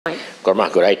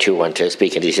Cormac, I too want to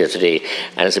speak in this here today,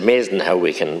 and it's amazing how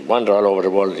we can wander all over the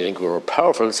world. I think we're a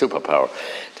powerful superpower,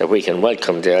 that we can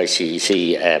welcome the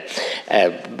ICC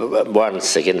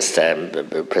warrants against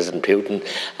President Putin,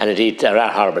 and indeed there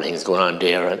are horrible things going on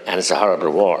there, and it's a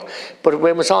horrible war. But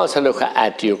we must also look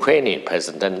at the Ukrainian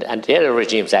president and the other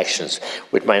regime's actions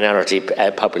with minority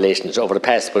populations over the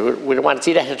past. But we don't want to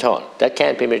see that at all. That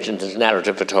can't be mentioned in the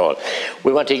narrative at all.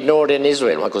 We want to ignore in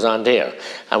Israel what goes on there,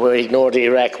 and we ignore the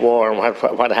Iraq war and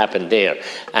what happened there,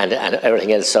 and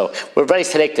everything else. So we're very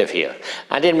selective here.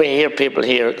 And then we hear people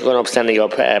here going up, standing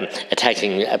up,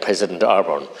 attacking President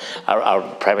Orban, our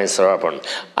Prime Minister Orban.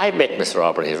 I've met Mr.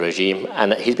 Orban, his regime,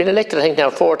 and he's been elected, I think, now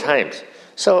 4 times.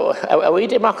 So are we a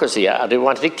democracy, or do we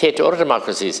want to dictate to other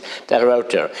democracies that are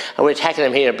out there? And we're attacking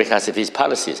him here because of his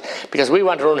policies. Because we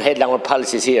want to run headlong with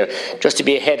policies here just to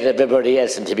be ahead of everybody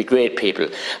else and to be great people.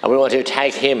 And we want to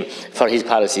attack him for his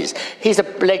policies. He's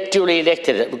a duly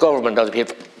elected government of the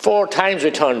people, 4 times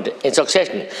returned in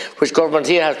succession, which governments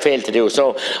here have failed to do.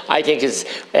 So I think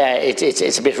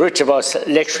it's a bit rich of us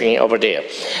lecturing over there.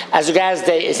 As regards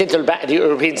the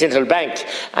European Central Bank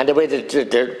and the way that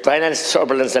the finance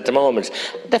turbulence at the moment,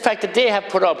 the fact that they have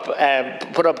put up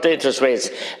the interest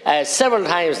rates several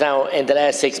times now in the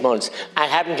last 6 months and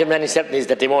haven't given any certainties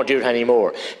that they won't do it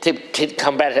anymore to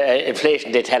combat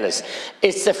inflation, they tell us.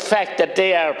 It's the fact that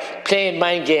they are playing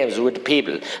mind games with the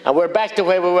people, and we're back to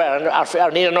where we were, and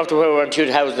are near enough to where we were in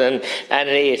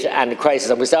 2008 and the crisis,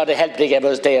 and we saw the help they gave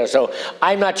us there. So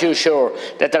I'm not too sure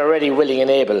that they're already willing and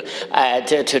able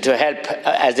to help,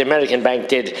 as the American bank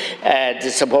did,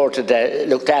 supported,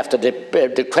 looked after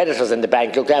the creditors in the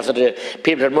bank, looked after the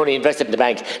people who had money invested in the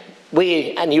bank.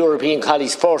 We and European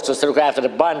colleagues forced us to look after the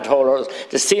bondholders,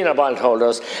 the senior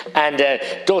bondholders, and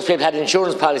those people had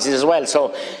insurance policies as well.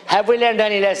 So have we learned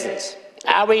any lessons?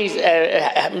 Are we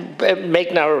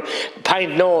making our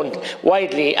point known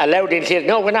widely, loudly and clear?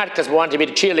 No, we're not, because we want to be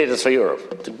the cheerleaders for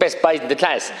Europe, the best boys in the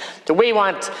class. So we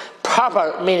want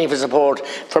proper, meaningful support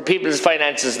for people's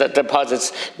finances, the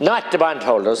deposits, not the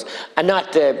bondholders, and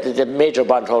not the major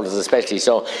bondholders especially.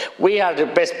 So we are the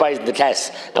best boys in the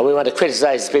class, and we want to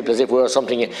criticise people as if we were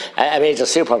something, a major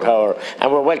superpower,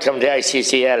 and we're welcome the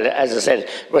ICCL, as I said,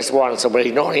 West Warren, so we're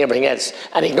ignoring everything else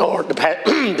and ignore the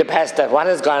past, that what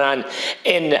has gone on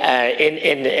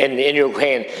in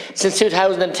Ukraine since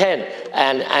 2010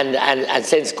 and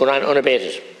since going on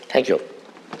unabated. Thank you.